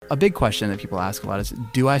a big question that people ask a lot is,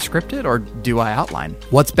 do I script it or do I outline?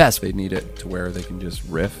 What's best? They need it to where they can just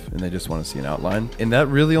riff and they just want to see an outline. And that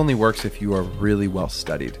really only works if you are really well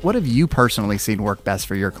studied. What have you personally seen work best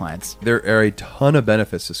for your clients? There are a ton of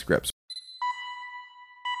benefits to scripts.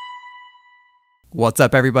 What's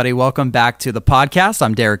up, everybody? Welcome back to the podcast.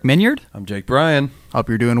 I'm Derek Minyard. I'm Jake Bryan. Hope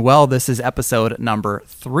you're doing well. This is episode number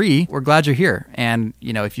 3. We're glad you're here. And,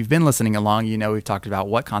 if you've been listening along, we've talked about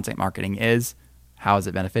what content marketing is. How is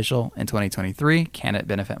it beneficial in 2023? Can it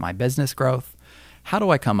benefit my business growth? How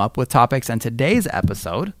do I come up with topics? And today's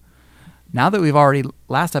episode, now that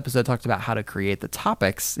last episode talked about how to create the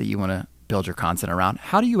topics that you want to build your content around,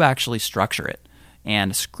 how do you actually structure it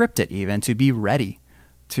and script it even to be ready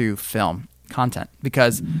to film content?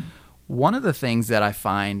 Because one of the things that I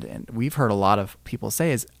find, and we've heard a lot of people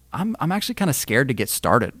say, is I'm actually kind of scared to get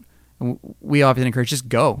started. We often encourage just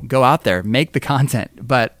go out there, make the content.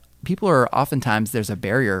 But people are oftentimes, there's a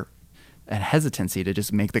barrier and hesitancy to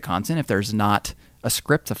just make the content if there's not a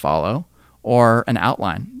script to follow or an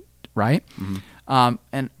outline, right? Mm-hmm.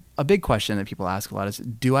 And a big question that people ask a lot is,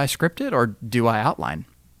 do I script it or do I outline?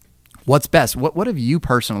 What's best? What have you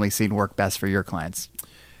personally seen work best for your clients?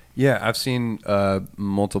 Yeah, I've seen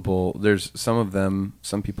multiple. There's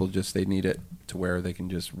some people just, they need it to where they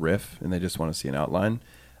can just riff and they just want to see an outline.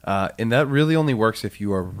 And that really only works if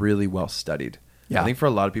you are really well studied. Yeah. I think for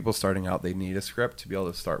a lot of people starting out, they need a script to be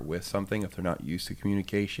able to start with something if they're not used to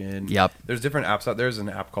communication. Yep. There's different apps out there. There's an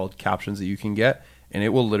app called Captions that you can get, and it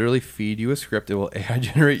will literally feed you a script. It will AI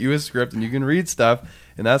generate you a script, and you can read stuff,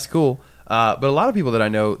 and that's cool. But a lot of people that I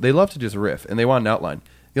know, they love to just riff, and they want an outline.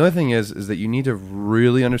 The only thing is that you need to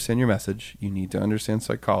really understand your message. You need to understand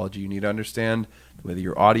psychology. You need to understand the way that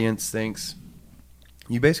your audience thinks.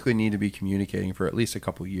 You basically need to be communicating for at least a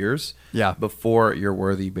couple years before you're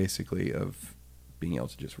worthy, basically, of being able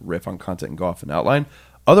to just riff on content and go off an outline.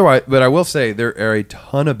 Otherwise, but I will say there are a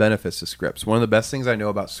ton of benefits to scripts. One of the best things I know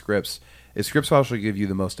about scripts is scripts will actually give you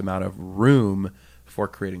the most amount of room for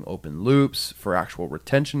creating open loops, for actual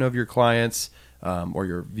retention of your clients or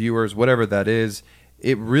your viewers, whatever that is.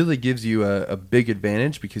 It really gives you a big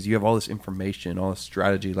advantage because you have all this information, all this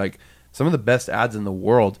strategy. Like some of the best ads in the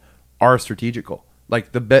world are strategical.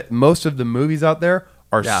 Like most of the movies out there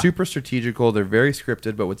are super strategical. They're very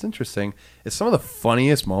scripted. But what's interesting is some of the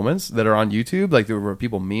funniest moments that are on YouTube, like where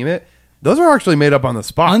people meme it, those are actually made up on the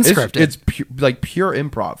spot. Unscripted. It's pure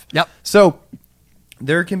improv. Yep. So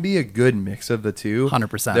there can be a good mix of the two.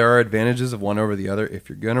 100%. There are advantages of one over the other. If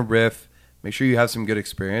you're going to riff, make sure you have some good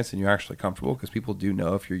experience and you're actually comfortable because people do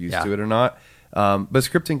know if you're used to it or not. But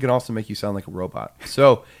scripting can also make you sound like a robot.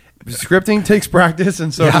 So scripting takes practice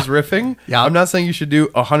and so does riffing. Yeah. I'm not saying you should do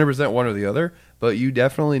 100% one or the other, but you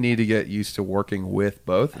definitely need to get used to working with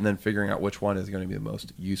both and then figuring out which one is going to be the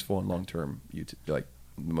most useful and long-term, the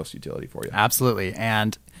most utility for you. Absolutely.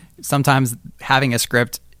 And sometimes having a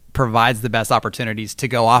script provides the best opportunities to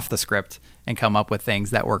go off the script and come up with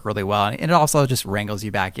things that work really well. And it also just wrangles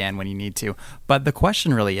you back in when you need to. But the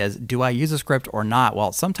question really is, do I use a script or not?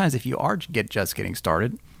 Well, sometimes if you are just getting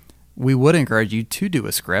started, we would encourage you to do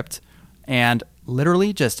a script and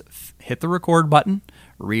literally just hit the record button,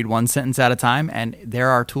 read one sentence at a time. And there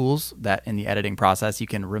are tools that in the editing process, you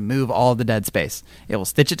can remove all of the dead space. It will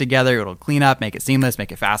stitch it together. It'll clean up, make it seamless,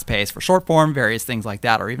 make it fast paced for short form, various things like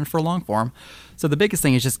that, or even for long form. So the biggest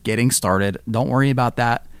thing is just getting started. Don't worry about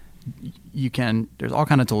that. There's all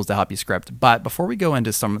kinds of tools to help you script. But before we go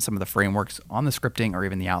into some of the frameworks on the scripting or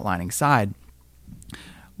even the outlining side,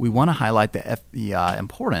 we want to highlight the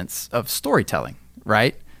importance of storytelling,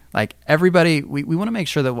 right? Like everybody, we want to make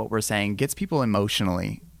sure that what we're saying gets people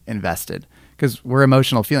emotionally invested because we're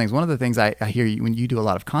emotional feelings. One of the things I hear you when you do a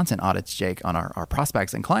lot of content audits, Jake, on our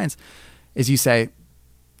prospects and clients is you say,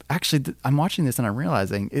 actually, I'm watching this and I'm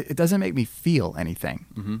realizing it doesn't make me feel anything.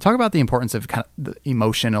 Mm-hmm. Talk about the importance of kind of the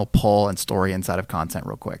emotional pull and story inside of content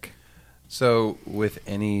real quick. So with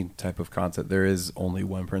any type of content, there is only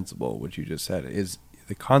one principle, which you just said, is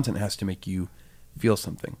the content has to make you feel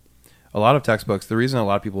something. A lot of textbooks, the reason a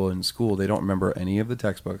lot of people in school, they don't remember any of the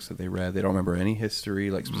textbooks that they read. They don't remember any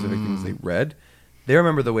history, like specific things they read. They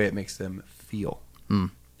remember the way it makes them feel.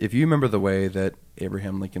 If you remember the way that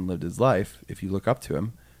Abraham Lincoln lived his life, if you look up to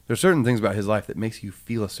him, there's certain things about his life that makes you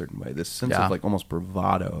feel a certain way. This sense of like almost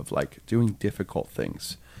bravado of like doing difficult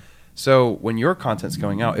things. So when your content's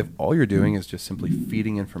going out, if all you're doing is just simply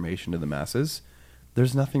feeding information to the masses,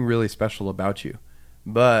 there's nothing really special about you.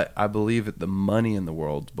 But I believe that the money in the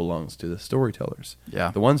world belongs to the storytellers. Yeah.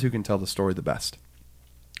 The ones who can tell the story the best.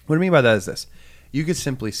 What I mean by that is this. You could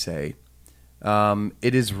simply say,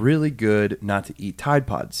 it is really good not to eat Tide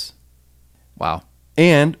Pods. Wow.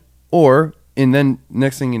 Or And then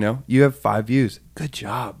next thing you know, you have 5 views. Good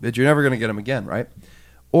job. But you're never going to get them again, right?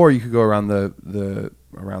 Or you could go around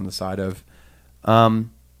the side of,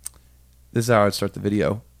 this is how I'd start the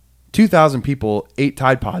video. 2,000 people ate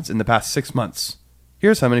Tide Pods in the past 6 months.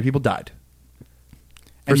 Here's how many people died.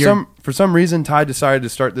 For some reason, Tide decided to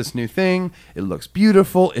start this new thing. It looks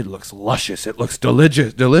beautiful. It looks luscious. It looks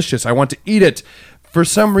delicious. I want to eat it. For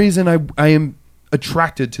some reason, I am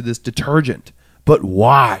attracted to this detergent. But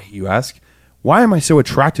why, you ask? Why am I so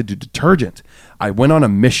attracted to detergent? I went on a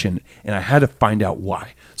mission, and I had to find out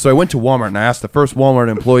why. So I went to Walmart, and I asked the first Walmart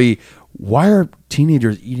employee, why are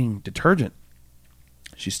teenagers eating detergent?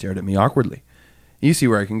 She stared at me awkwardly. You see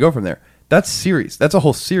where I can go from there. That's series. That's a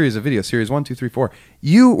whole series of videos. Series 1, 2, 3, 4.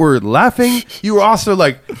 You were laughing. You were also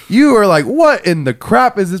like, what in the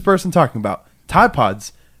crap is this person talking about? Tide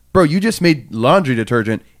Pods. Bro, you just made laundry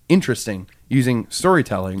detergent interesting using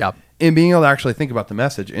storytelling. Yep. And being able to actually think about the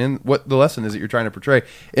message and what the lesson is that you're trying to portray.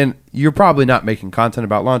 And you're probably not making content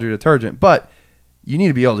about laundry detergent, but you need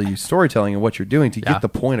to be able to use storytelling in what you're doing to get the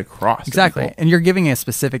point across. Exactly. And you're giving a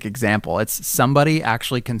specific example. It's somebody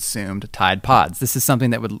actually consumed Tide Pods. This is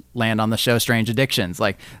something that would land on the show Strange Addictions.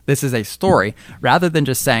 Like, this is a story rather than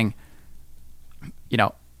just saying,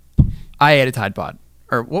 I ate a Tide Pod.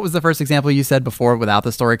 Or what was the first example you said before without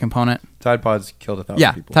the story component? Tide Pods killed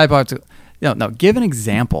 1,000 people. Tide Pods. No, give an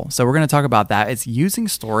example. So we're going to talk about that. It's using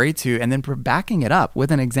story and then backing it up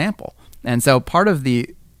with an example. And so part of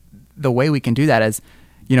the way we can do that is,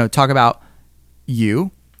 talk about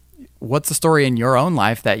what's the story in your own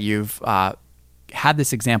life that you've had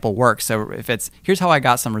this example work. So if it's, here's how I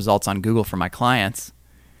got some results on Google for my clients,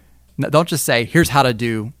 don't just say, here's how to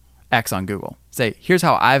do X on Google. Say, here's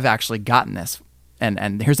how I've actually gotten this.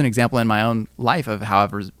 And here's an example in my own life of how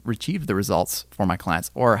I've achieved the results for my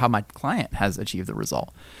clients or how my client has achieved the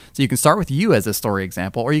result. So you can start with you as a story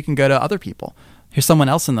example, or you can go to other people. Here's someone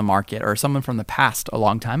else in the market or someone from the past a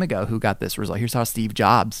long time ago who got this result. Here's how Steve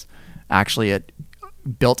Jobs actually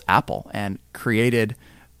built Apple and created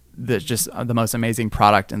the most amazing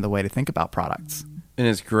product and the way to think about products. And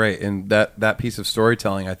it's great. And that piece of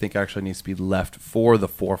storytelling, I think, actually needs to be left for the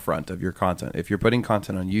forefront of your content. If you're putting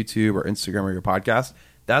content on YouTube or Instagram or your podcast,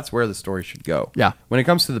 that's where the story should go. Yeah. When it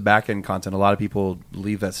comes to the back-end content, a lot of people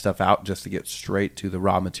leave that stuff out just to get straight to the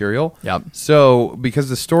raw material. Yep. So because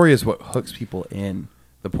the story is what hooks people in,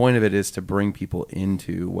 the point of it is to bring people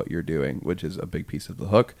into what you're doing, which is a big piece of the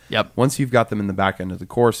hook. Yep. Once you've got them in the back end of the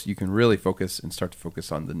course, you can really focus and start to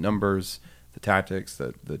focus on the numbers, the tactics,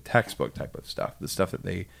 the textbook type of stuff, the stuff that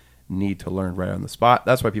they need to learn right on the spot.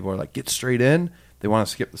 That's why people are like, get straight in. They want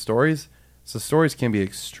to skip the stories. So stories can be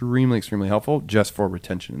extremely, extremely helpful just for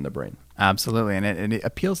retention in the brain. Absolutely. And it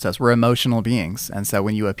appeals to us. We're emotional beings. And so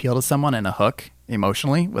when you appeal to someone in a hook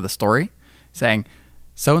emotionally with a story saying,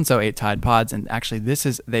 so-and-so ate Tide Pods, and actually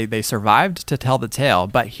they survived to tell the tale,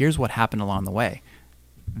 but here's what happened along the way.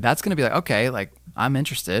 That's going to be like, okay, like I'm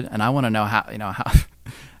interested and I want to know how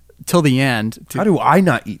till the end. How do I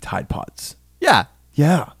not eat Tide Pods? Yeah.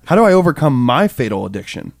 Yeah. How do I overcome my fatal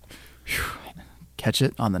addiction? Catch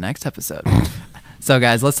it on the next episode. So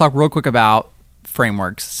guys, let's talk real quick about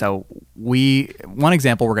frameworks. So one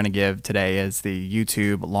example we're going to give today is the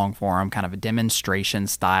YouTube long form kind of a demonstration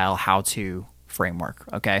style how-to framework.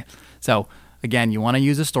 Okay. So again, you want to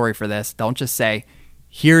use a story for this. Don't just say,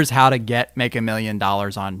 here's how to make $1 million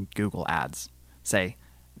on Google Ads. Say,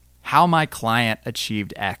 how my client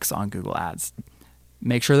achieved X on Google Ads.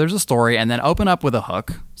 Make sure there's a story and then open up with a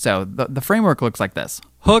hook. So the framework looks like this.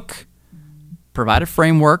 Hook, provide a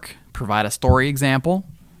framework, provide a story example,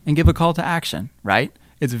 and give a call to action, right?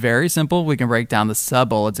 It's very simple. We can break down the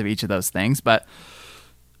sub-bullets of each of those things, but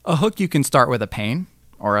a hook, you can start with a pain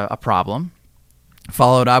or a problem,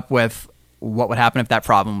 followed up with what would happen if that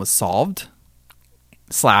problem was solved,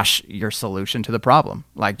 / your solution to the problem.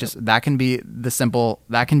 Like just that can be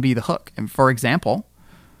the hook. And for example,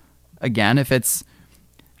 again, if it's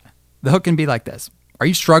the hook can be like this. Are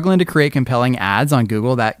you struggling to create compelling ads on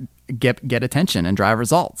Google that get attention and drive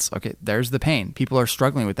results? Okay, there's the pain. People are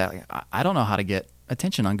struggling with that. Like, I don't know how to get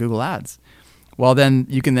attention on Google Ads. Well, then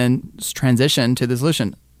you can then transition to the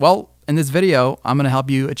solution. Well, in this video, I'm going to help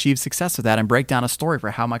you achieve success with that and break down a story for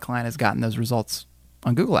how my client has gotten those results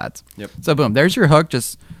on Google Ads. Yep. So boom, there's your hook.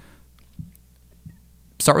 Just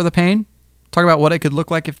start with the pain, talk about what it could look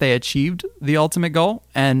like if they achieved the ultimate goal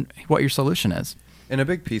and what your solution is. And a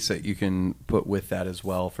big piece that you can put with that as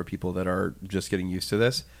well for people that are just getting used to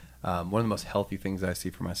this, one of the most healthy things I see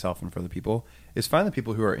for myself and for the people is find the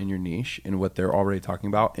people who are in your niche and what they're already talking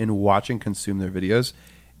about and watch and consume their videos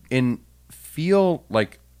and feel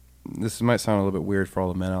like this might sound a little bit weird for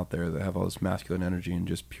all the men out there that have all this masculine energy and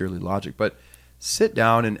just purely logic, but sit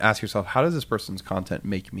down and ask yourself, how does this person's content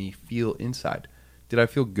make me feel inside? Did I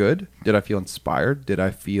feel good? Did I feel inspired? Did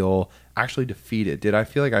I feel actually defeated? Did I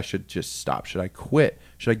feel like I should just stop? Should I quit?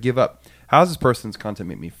 Should I give up? How does this person's content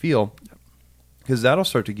make me feel? Because that'll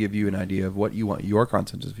start to give you an idea of what you want your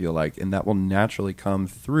content to feel like, and that will naturally come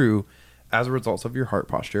through as a result of your heart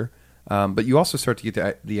posture. But you also start to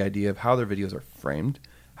get the idea of how their videos are framed.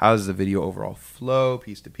 How does the video overall flow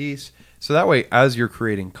piece to piece? So that way, as you're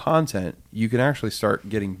creating content, you can actually start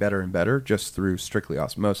getting better and better just through strictly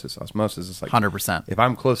osmosis. Osmosis is like 100%. If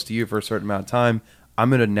I'm close to you for a certain amount of time, I'm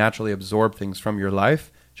going to naturally absorb things from your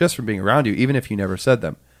life just from being around you, even if you never said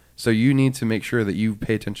them. So you need to make sure that you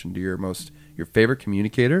pay attention to your favorite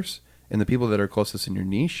communicators and the people that are closest in your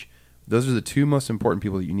niche. Those are the two most important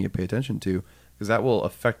people that you need to pay attention to, because that will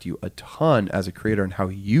affect you a ton as a creator and how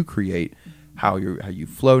you create, how you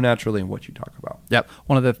flow naturally and what you talk about. Yep.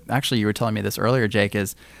 Actually, you were telling me this earlier, Jake,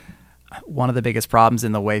 is one of the biggest problems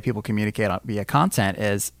in the way people communicate via content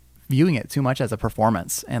is viewing it too much as a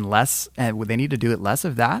performance and they need to do it less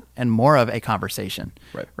of that and more of a conversation.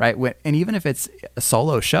 Right. And even if it's a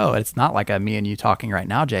solo show, it's not like me and you talking right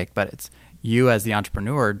now, Jake, but it's you as the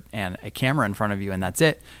entrepreneur and a camera in front of you, and that's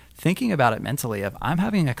it. Thinking about it mentally of I'm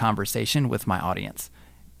having a conversation with my audience.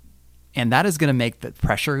 And that is going to make the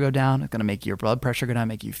pressure go down. It's going to make your blood pressure go down,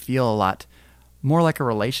 make you feel a lot more like a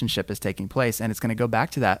relationship is taking place. And it's going to go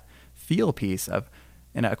back to that feel piece of,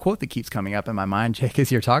 and a quote that keeps coming up in my mind, Jake,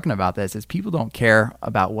 as you're talking about this, is people don't care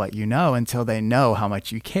about what you know until they know how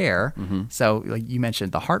much you care. Mm-hmm. So like you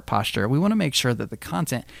mentioned the heart posture. We want to make sure that the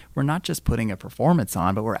content, we're not just putting a performance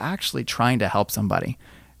on, but we're actually trying to help somebody.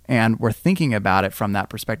 And we're thinking about it from that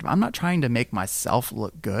perspective. I'm not trying to make myself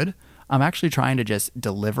look good. I'm actually trying to just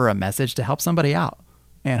deliver a message to help somebody out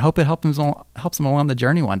and hope it helps them along the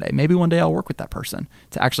journey one day. Maybe one day I'll work with that person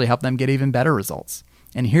to actually help them get even better results.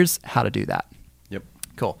 And here's how to do that. Yep.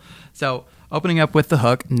 Cool. So opening up with the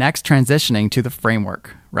hook, next transitioning to the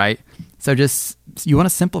framework, right? So you want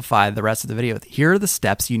to simplify the rest of the video. Here are the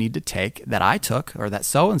steps you need to take that I took or that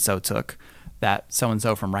so-and-so took, that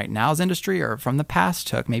so-and-so from right now's industry or from the past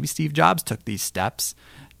took. Maybe Steve Jobs took these steps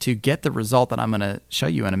to get the result that I'm going to show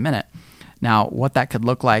you in a minute. Now, what that could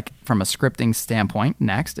look like from a scripting standpoint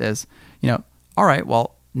next is, all right,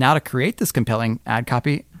 well, now to create this compelling ad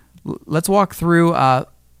copy, let's walk through,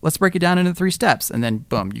 let's break it down into 3 steps. And then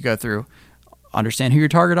boom, you go through, understand who your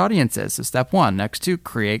target audience is. So step 1, next 2,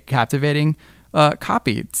 create captivating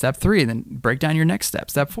copy. Step 3, then break down your next step.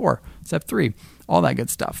 Step 4, step 3, all that good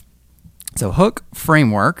stuff. So hook,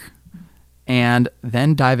 framework, and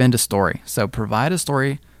then dive into story. So provide a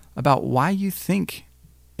story about why you think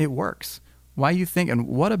it works, why you think, and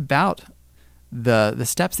what about the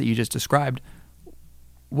steps that you just described,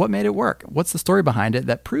 what made it work? What's the story behind it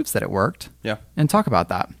that proves that it worked? Yeah. And talk about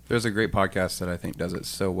that. There's a great podcast that I think does it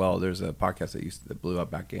so well. There's a podcast that blew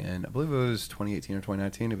up back in, I believe it was 2018 or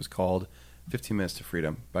 2019. It was called 15 Minutes to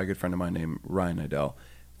Freedom by a good friend of mine named Ryan Idell.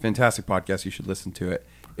 Fantastic podcast. You should listen to it.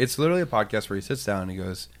 It's literally a podcast where he sits down and he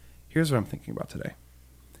goes, here's what I'm thinking about today.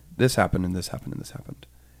 This happened and this happened and this happened.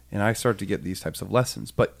 And I start to get these types of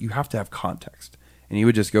lessons, but you have to have context. And you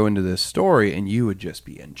would just go into this story and you would just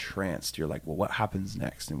be entranced. You're like, well, what happens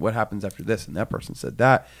next? And what happens after this? And that person said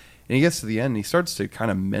that. And he gets to the end and he starts to kind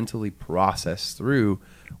of mentally process through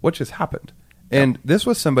what just happened. And this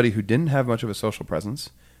was somebody who didn't have much of a social presence,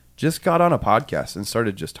 just got on a podcast and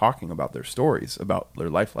started just talking about their stories, about their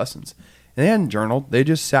life lessons. And they hadn't journaled. They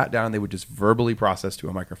just sat down. They would just verbally process to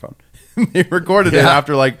a microphone. They recorded it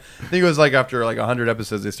after I think it was after 100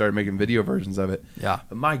 episodes, they started making video versions of it. Yeah.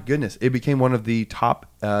 But my goodness, it became one of the top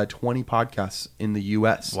 20 podcasts in the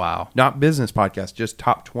U.S. Wow. Not business podcasts, just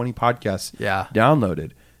top 20 podcasts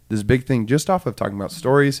downloaded. This big thing just off of talking about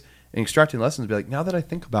stories and extracting lessons. Be like, now that I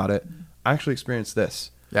think about it, I actually experienced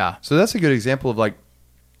this. Yeah. So that's a good example of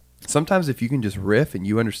sometimes if you can just riff and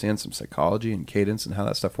you understand some psychology and cadence and how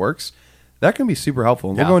that stuff works, that can be super helpful.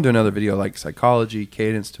 And we'll go into another video like psychology,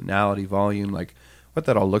 cadence, tonality, volume, what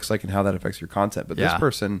that all looks like and how that affects your content. But this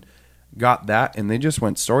person got that and they just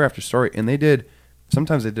went story after story. And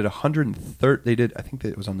sometimes they did 130, I think that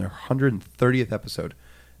it was on their 130th episode.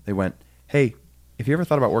 They went, hey, if you ever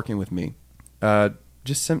thought about working with me,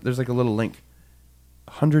 there's a little link,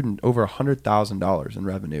 over $100,000 in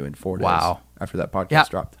revenue in 4 days after that podcast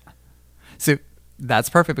dropped. So that's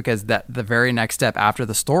perfect because the very next step after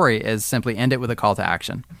the story is simply end it with a call to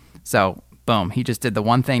action. So boom, he just did the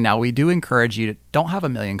one thing. Now we do encourage you to don't have a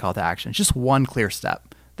million call to actions, just one clear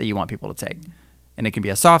step that you want people to take. And it can be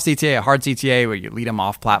a soft CTA, a hard CTA where you lead them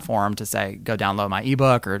off platform to say, go download my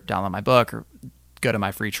ebook or download my book or go to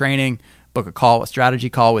my free training, book a strategy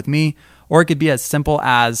call with me, or it could be as simple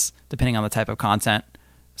as, depending on the type of content,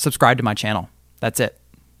 subscribe to my channel. That's it.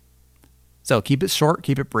 So keep it short,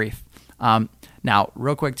 keep it brief. Now,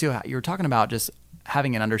 real quick too, you were talking about just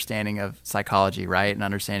having an understanding of psychology, right? An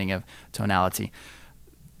understanding of tonality.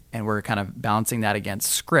 And we're kind of balancing that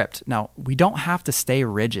against script. Now, we don't have to stay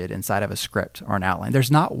rigid inside of a script or an outline.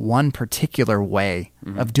 There's not one particular way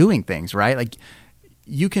of doing things, right? Like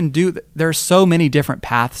there's so many different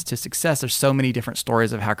paths to success. There's so many different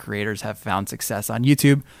stories of how creators have found success on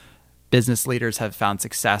YouTube. Business leaders have found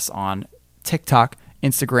success on TikTok,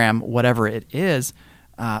 Instagram, whatever it is.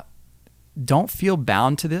 Don't feel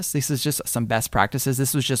bound to this. This is just some best practices.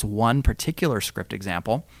 This was just one particular script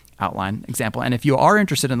outline example. And if you are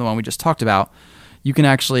interested in the one we just talked about, you can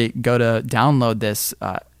actually go to download this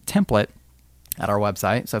template at our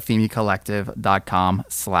website. So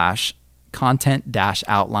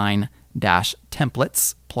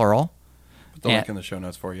FemiCollective.com/content-outline-templates, plural. Put the link in the show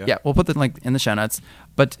notes for you. Yeah, we'll put the link in the show notes.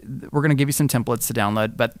 But we're going to give you some templates to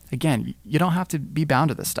download. But again, you don't have to be bound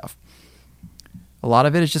to this stuff. A lot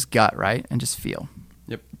of it is just gut, right? And just feel.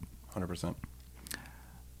 Yep, 100%.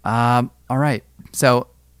 All right. So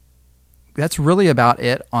that's really about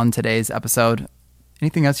it on today's episode.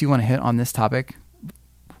 Anything else you want to hit on this topic?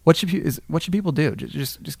 What should people do?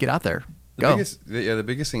 Just get out there. Go. The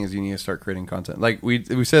biggest thing is you need to start creating content. Like we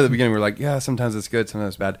said at the beginning, we're like, yeah, sometimes it's good, sometimes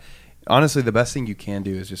it's bad. Honestly, the best thing you can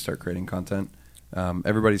do is just start creating content.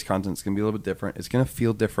 Everybody's content is going to be a little bit different. It's going to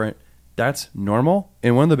feel different. That's normal.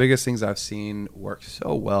 And one of the biggest things I've seen work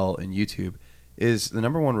so well in YouTube is the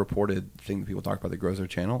number one reported thing that people talk about that grows their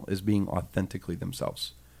channel is being authentically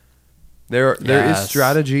themselves. There is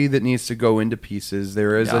strategy that needs to go into pieces.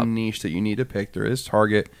 There is a niche that you need to pick. There is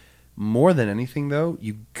target. More than anything, though,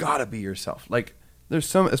 you gotta be yourself. Like there's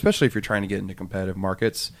some, especially if you're trying to get into competitive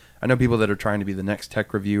markets. I know people that are trying to be the next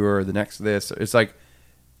tech reviewer or the next this. It's like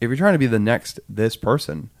if you're trying to be the next this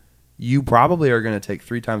person, you probably are going to take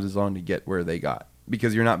 3 times as long to get where they got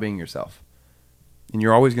because you're not being yourself, and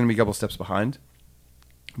you're always going to be a couple steps behind.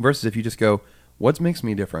 Versus if you just go, what makes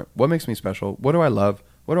me different? What makes me special? What do I love?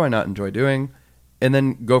 What do I not enjoy doing? And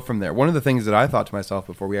then go from there. One of the things that I thought to myself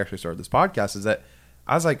before we actually started this podcast is that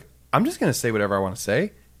I was like, I'm just going to say whatever I want to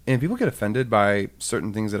say. And if people get offended by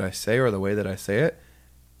certain things that I say or the way that I say it,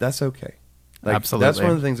 that's okay. Like, absolutely. That's one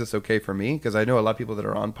of the things that's okay for me because I know a lot of people that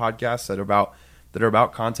are on podcasts that are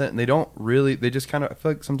about content and they just kind of, I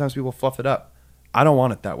feel like sometimes people fluff it up. I don't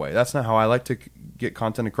want it that way. That's not how I like to get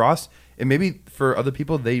content across. And maybe for other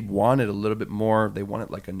people, they want it a little bit more. They want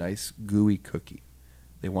it like a nice gooey cookie.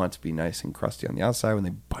 They want it to be nice and crusty on the outside. When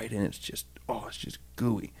they bite in, it's just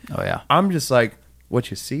gooey. Oh, yeah. I'm just like,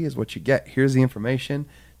 what you see is what you get. Here's the information.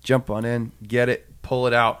 Jump on in, get it, pull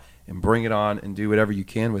it out, and bring it on and do whatever you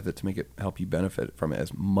can with it to make it help you benefit from it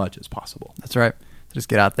as much as possible. That's right. Just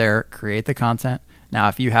get out there, create the content. Now,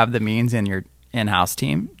 if you have the means in your in-house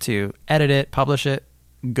team to edit it, publish it,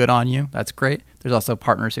 good on you. That's great. There's also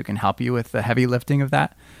partners who can help you with the heavy lifting of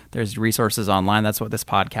that. There's resources online. That's what this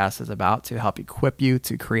podcast is about, to help equip you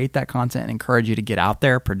to create that content and encourage you to get out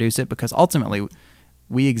there, produce it, because ultimately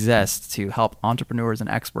we exist to help entrepreneurs and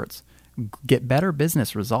experts get better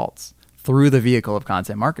business results through the vehicle of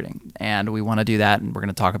content marketing. And we want to do that. And we're going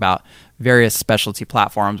to talk about various specialty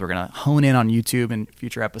platforms. We're going to hone in on YouTube in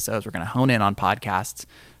future episodes. We're going to hone in on podcasts,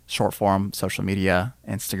 short form, social media,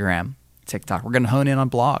 Instagram, TikTok. We're going to hone in on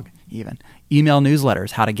blog, even email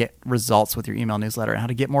newsletters, how to get results with your email newsletter and how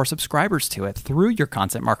to get more subscribers to it through your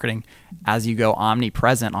content marketing as you go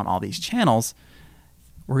omnipresent on all these channels.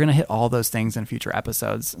 We're going to hit all those things in future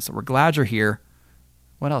episodes. So we're glad you're here.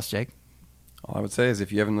 What else, Jake? All I would say is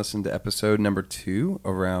if you haven't listened to episode number 2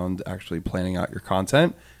 around actually planning out your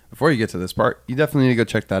content, before you get to this part, you definitely need to go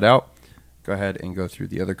check that out. Go ahead and go through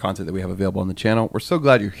the other content that we have available on the channel. We're so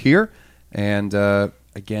glad you're here. And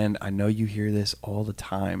again, I know you hear this all the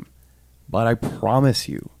time, but I promise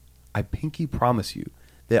you, I pinky promise you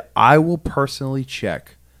that I will personally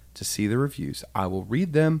check to see the reviews. I will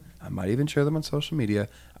read them. I might even share them on social media.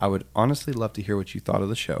 I would honestly love to hear what you thought of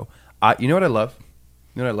the show. You know what I love?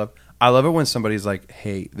 You know what I love? I love it when somebody's like,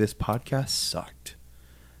 hey, this podcast sucked.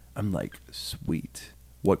 I'm like, sweet.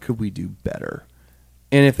 What could we do better?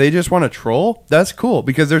 And if they just want to troll, that's cool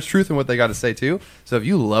because there's truth in what they got to say too. So if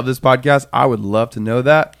you love this podcast, I would love to know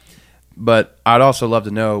that. But I'd also love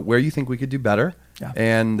to know where you think we could do better. Yeah.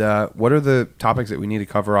 And what are the topics that we need to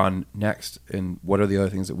cover on next? And what are the other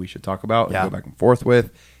things that we should talk about and go back and forth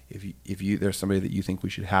with? If there's somebody that you think we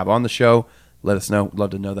should have on the show, let us know. Love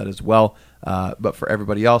to know that as well. But for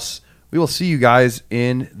everybody else, we will see you guys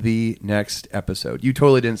in the next episode. You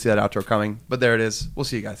totally didn't see that outro coming, but there it is. We'll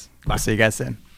see you guys. Bye. I'll see you guys soon.